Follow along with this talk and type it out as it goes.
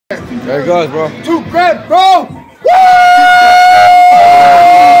There it goes, bro. 2 grand, bro. Woo!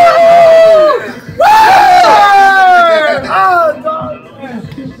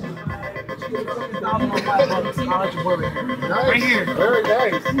 Right here. Very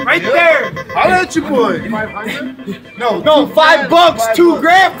nice. Right there. I'll let you, boy. No, $5, 2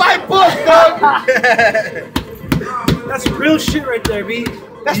 grand, $5, dog. That's real shit right there, B.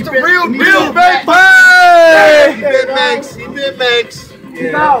 That's the real deal, baby. He been makes.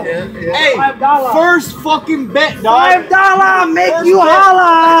 Yeah. Hey, $5. first fucking bet, dog. $5 make you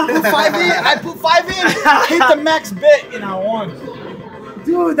holla. Put 5 in. I put 5 in. Hit the max bet, and I won.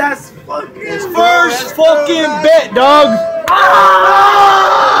 Dude, that's fucking First fucking bet, dog.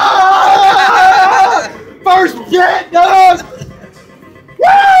 First bet, dog. Woo!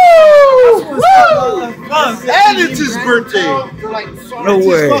 And it's his birthday. No It's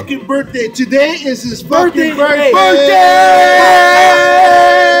way. his fucking birthday. Today is his fucking birthday.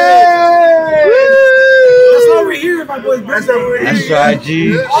 That's over here, my boy's birthday. That's right,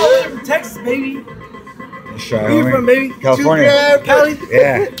 G. All the way from Texas, baby. That's right, Where you from, homie. baby? California. Cali?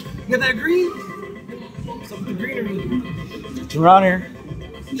 Yeah. You got that green? Some of the greenery. It's around here.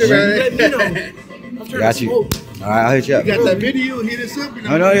 Let me know. I'm trying Got to you. smoke. All right, I'll hit you up. You got that video? Hit us up.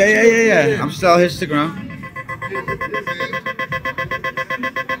 Oh, no, yeah. I'm still his Instagram.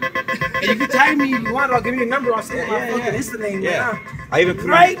 Hey, you can tag me if you want. I'll give you a number. I'll send my fucking Insta name. Yeah. Right I even put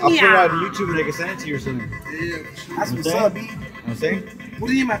Right I'll put it now. on YouTube and they can send it to you or something. now. That's what's Okay. up, B. You know what I'm saying? What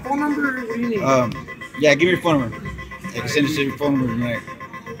do you need? My phone number? Or what do you need? Yeah, give me your phone number. I can send it to your phone number tonight.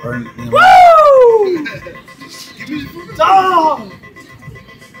 Or in the morning. Woo! Dog! That's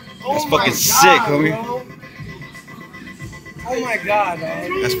Oh my fucking God, sick, homie. bro. Oh my God,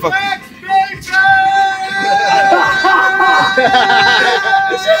 man. That's fucking.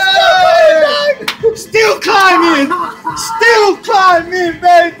 Still climbing,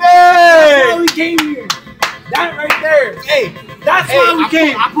 baby. That's why we came here. That right there. Hey, That's why we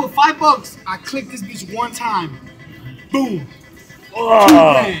came. I put $5. I clicked this bitch one time. Boom. Oh. 2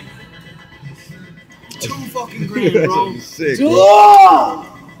 grand. 2 fucking grand, bro. Sick. Dude. Bro.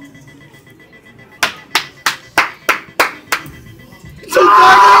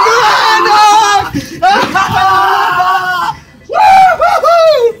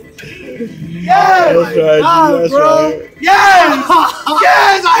 Yes! That's right, that's bro. right. Yes!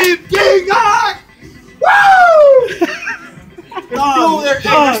 Yes! I hit big, dog! Woo! They're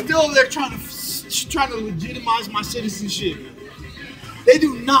still there trying to legitimize my citizenship. They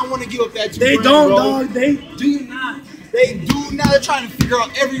do not want to give up that 2 They grand, don't, bro. dog. They do not. They do not. They're trying to figure out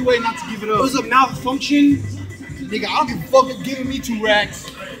every way not to give it It up. was a malfunction. Nigga, I don't give a fuck if giving me 2 racks.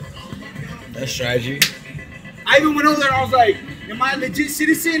 That's strategy. I even went over there and I was like, am I a legit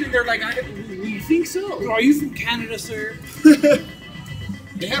citizen? And they're like, we think so. Bro, are you from Canada, sir?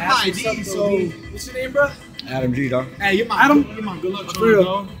 They have my That's what's ID, up, so. though, B. What's your name, bro? Adam G, dog. Hey, you're my Adam? good luck For charm, real.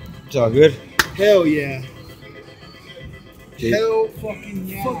 bro. It's all good. Hell yeah. G. Hell fucking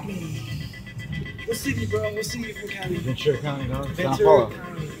yeah. Fucking. What city, bro? What city you from Cali? Ventura County, dog. Ventura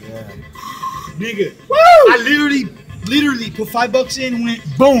County. Yeah. Nigga. Woo! I literally put $5 in and went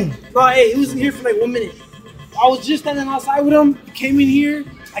boom. Bro, hey, he was in here for like 1 minute. I was just standing outside with him. He came in here.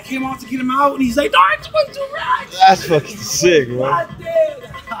 I came out to get him out, and he's like, "Dog, I just want 2 racks." That's fucking sick, bro. God damn.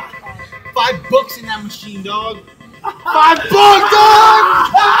 $5 in that machine, dog. $5, dog!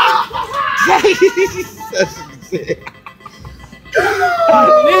 That's fucking sick.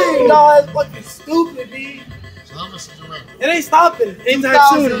 Man, dog, that's fucking stupid, B. It ain't stopping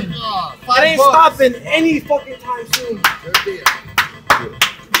anytime soon. It ain't stopping any fucking time soon.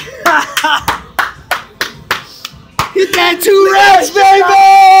 Hit that 2 racks, baby!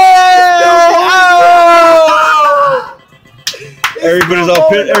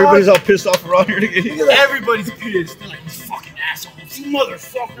 Everybody's all pissed off around here to get here. Everybody's pissed. They're like, you fucking assholes, you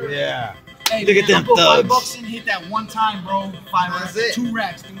motherfucker. Yeah. Hey, Look at them I put thugs. $5 in, hit that one time, bro. 5 racks, it. 2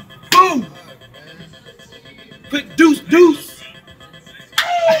 racks, dude. Boom! Put deuce.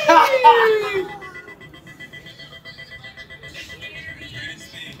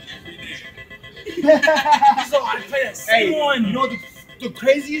 So I play that same one. You know what the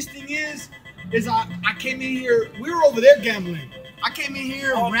craziest thing is I came in here, we were over there gambling. I came in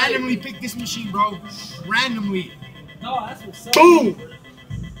here, Oh, randomly picked this machine, bro. Randomly. No, that's what's up. Boom!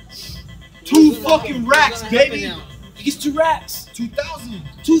 2 fucking racks, baby. He gets 2 racks. 2,000.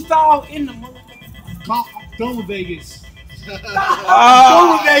 2,000 in the motherfucker. I'm done with Vegas. I'm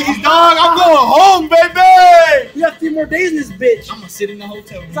done with Vegas, dog. I'm going home, baby. We got 3 more days in this bitch. I'm gonna sit in the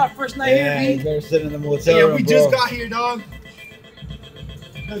hotel. It's our first night Yeah, here, you B. better sit in the motel Yeah, room, we bro. just got here, dog.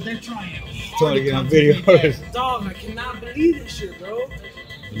 Because they're trying Trying hard to get come on to video. me back. Dog, I cannot believe this shit, bro.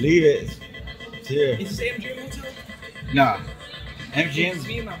 Believe it. It's here. Is this MGM hotel? Nah. Me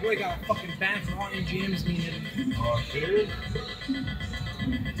MGM. and my boy got a fucking ban from all MGMs. Me and him. Oh, shit.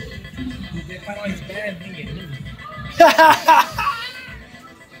 They find out he's banned. They get him.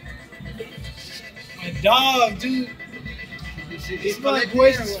 My dog, dude. This my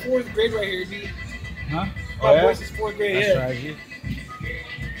boy's is 4th grade right here, dude. Huh? My boy's is 4th grade, That's yeah. right, G.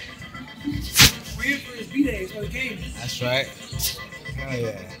 We're here for his B-Day, it's for the game. That's right. Hell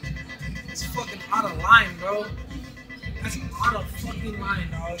yeah. It's fucking out of line, bro. That's out of fucking line,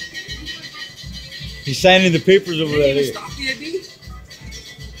 dog. He's signing the papers over They there. didn't even stop yet, dude.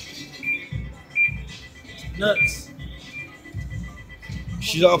 Nuts.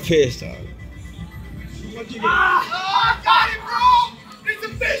 She's all pissed, dog. Got it, bro! It's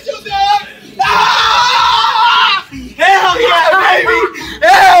official, dog! Ah! Hell yeah, baby!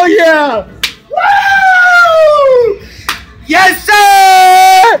 Hell yeah! Woo! Yes,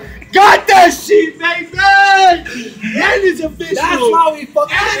 sir! Got that shit, baby! And it's official! That's why we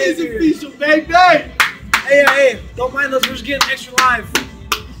fucking And it's here. official, baby! Hey, don't mind us, we're just getting extra live.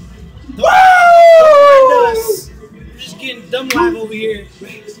 Woo! Don't mind us. We're just getting dumb live over here.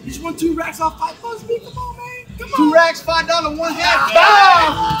 You just want 2 racks off $5, B? Come on, man. Come on. 2 racks, $5, 1 half.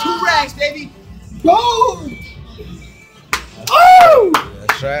 Boom! 2 racks, baby. Boom! Oh!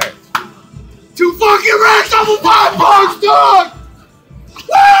 That's right. 2 fucking racks off of $5, dog!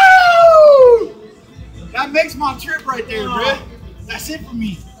 Woo! That makes my trip right there, bro. That's it for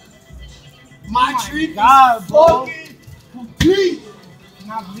me. My trip God, is bro. fucking complete. I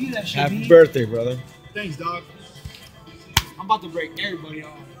cannot believe that shit, Happy B. birthday, brother. Thanks, dog. I'm about to break everybody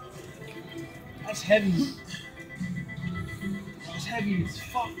off. That's heavy. That's heavy as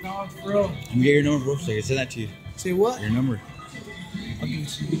fuck, dog, for real. I'm gonna get your number, bro, so I can send that to you. Say what? Your number. I'll give it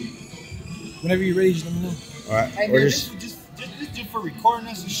to you. Whenever you're ready, just let me know. Alright. Hey, Or man, just. this is just for recording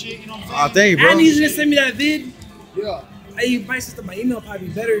us and shit, you know what I'm saying? Oh, thank you, bro. And he's gonna send me that vid. Yeah. Hey, my sister, my email probably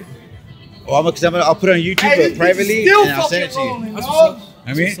better. Oh, I'll put it on YouTube, Hey, but this privately, still and I'll send it to fucking you. rolling, That's dog. what's up.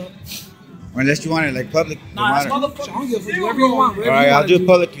 I mean, That's what's up. or unless you want it like public. Nah, that's don't matter. motherfucker. I don't give a fuck. Whatever you want. Whatever Alright, you I'll wanna do it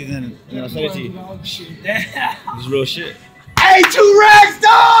publicly then, and I'll send it to you. Dog, shit. Damn. This is real shit. Hey, 2 racks,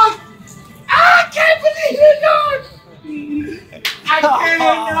 dog! I can't believe it, dog! I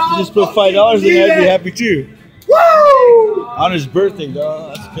can't, You just put $5 in there, I'd be happy too. Woo! On his birthday,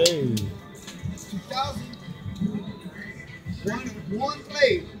 dog. That's crazy. 2000. One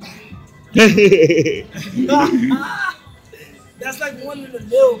play. That's like 1 in a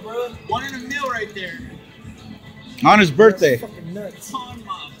mil, bro. 1 in a mil right there. On his birthday. That's fucking nuts. On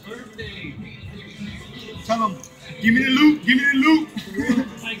my birthday. Tell him, give me the loot, give me the loot. Give me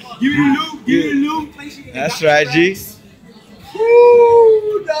the loot, give me the loot. That's right, G.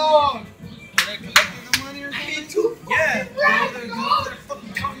 Woo, dog. Yeah. They're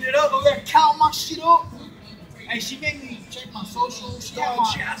fucking counting it up. They're counting my shit up. Hey, she made me check my social. She had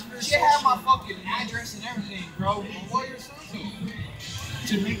my fucking address and everything, bro. What your social?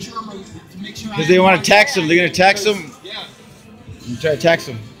 To make sure Because they want to tax him. They're going to tax him. Yeah. You try to tax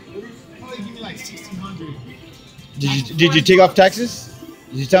him. Probably give me like 1,600. Did you take off taxes?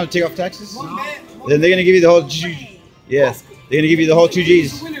 Did you tell them to take off taxes? One man. Then they're going to give you the whole G. Yeah. They're going to give you the whole 2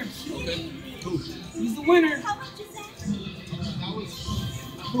 He's Gs. the winner. He's the winner. That was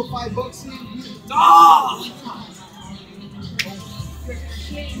I put $5 in. Ah!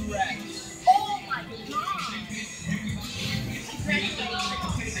 Oh my god!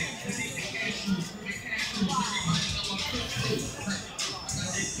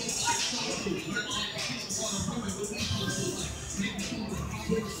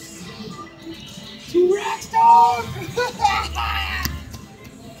 Two racks, dog!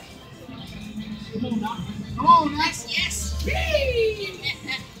 Come on, Max. Yes!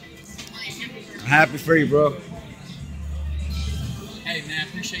 I'm happy for you, bro. Hey, man,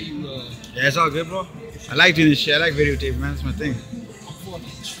 appreciate you. Yeah, it's all good, bro. I like doing this shit. I like videotape, man. That's my thing. I'm fucking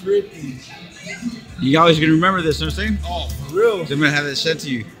tripping. You always gonna remember this, you know what I'm saying? Oh, for real? So I'm gonna have it sent to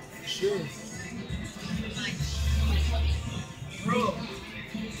you. Sure. Bro.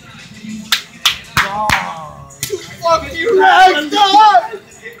 Fuck you, racks, dog!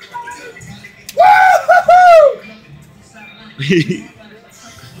 Woo!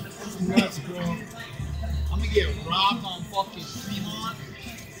 Nuts, bro. I'm gonna get robbed on fucking Fremont.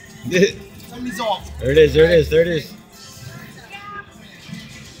 Send me off. There it is, there it is, there it is.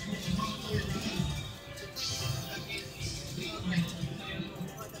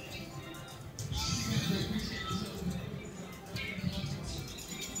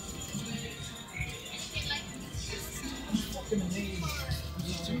 Fucking amazing.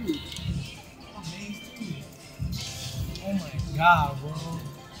 Oh my god, bro.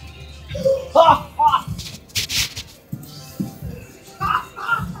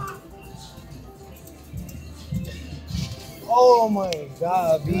 Oh my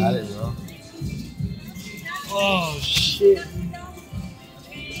God, B. Got it, bro. Oh shit. Thank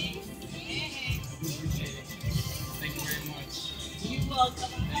you very much. You're welcome.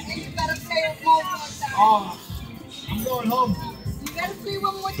 I think you gotta play one more time. Oh, I'm going home. You gotta play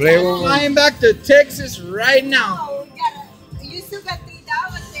one more Play time. one more. Flying back to Texas right now. Oh, you gotta. You still got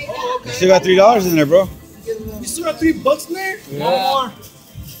 $3 there. Oh, okay. Still got $3 in there, bro. You still got $3 in there?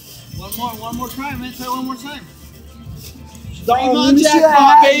 One more try, man. Try one more time. Dog, my let me see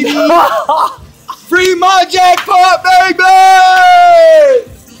jackpot, that. baby. Free my jackpot, baby!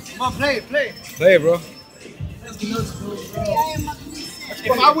 Come on, play. Play, bro. I am a police.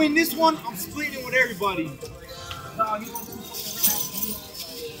 If I win this one, I'm splitting with everybody.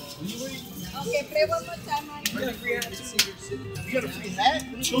 Okay, play one more time, man. You got a free hat?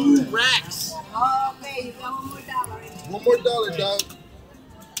 2 racks. Okay, you got one more dollar. One more dollar, dog.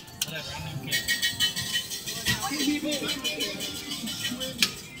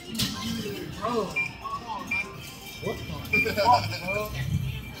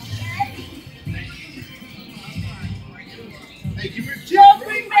 Hey, give her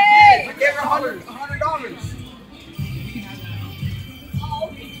Jumping man! I gave her $100. Oh,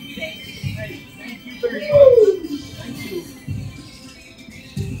 Thank you very much. Thank you.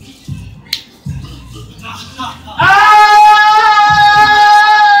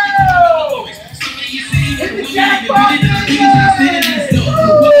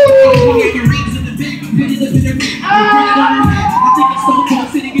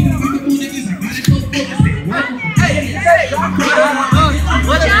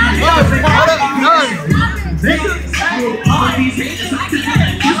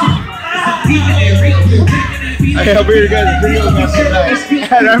 Hey, I'll be you guys a video tonight.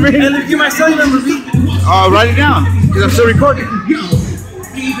 I mean, Hey, give my cellular number, B. write it down, because I'm still recording.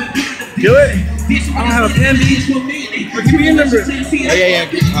 Do it? I don't have a pen, B. Or give me your number. Oh, yeah.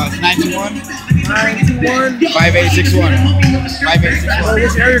 It's 921 921. 5861. Oh, 5861.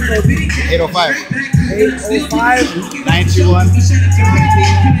 what's your area code, B? 805 805. 921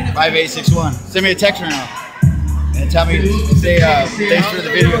 5861. Send me a text right now. And tell me, say, thanks for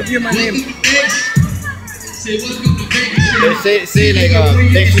the video. Give you my name. Say like,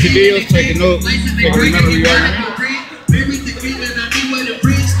 thanks for the video so I can know, so I can remember who you are.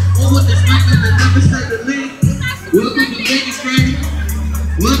 Welcome to Vegas, right?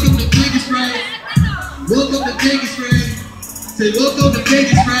 Welcome to Vegas, right? Welcome to Vegas, right? Say welcome to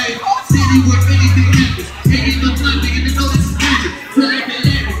Vegas, right? City where anything happens. Ain't no time, nigga, to know this is magic. Feel like they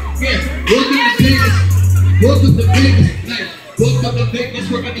landed. Yeah, welcome to Vegas. Welcome to Vegas, like, welcome to Vegas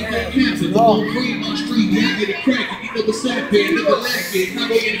where anything happens. The whole cream on street, yeah, get it crackin'. You know what's happening, never lacking. Now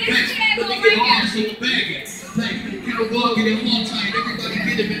go get it back, let me get ass in the bag. Like, you know, walk it in one time. Everybody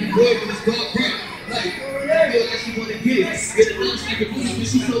get him in the boy when it's dark right. Like, I feel like she wanna get it. Get it lost like a pussy, but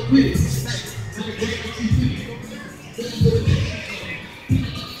she's so pretty. Like,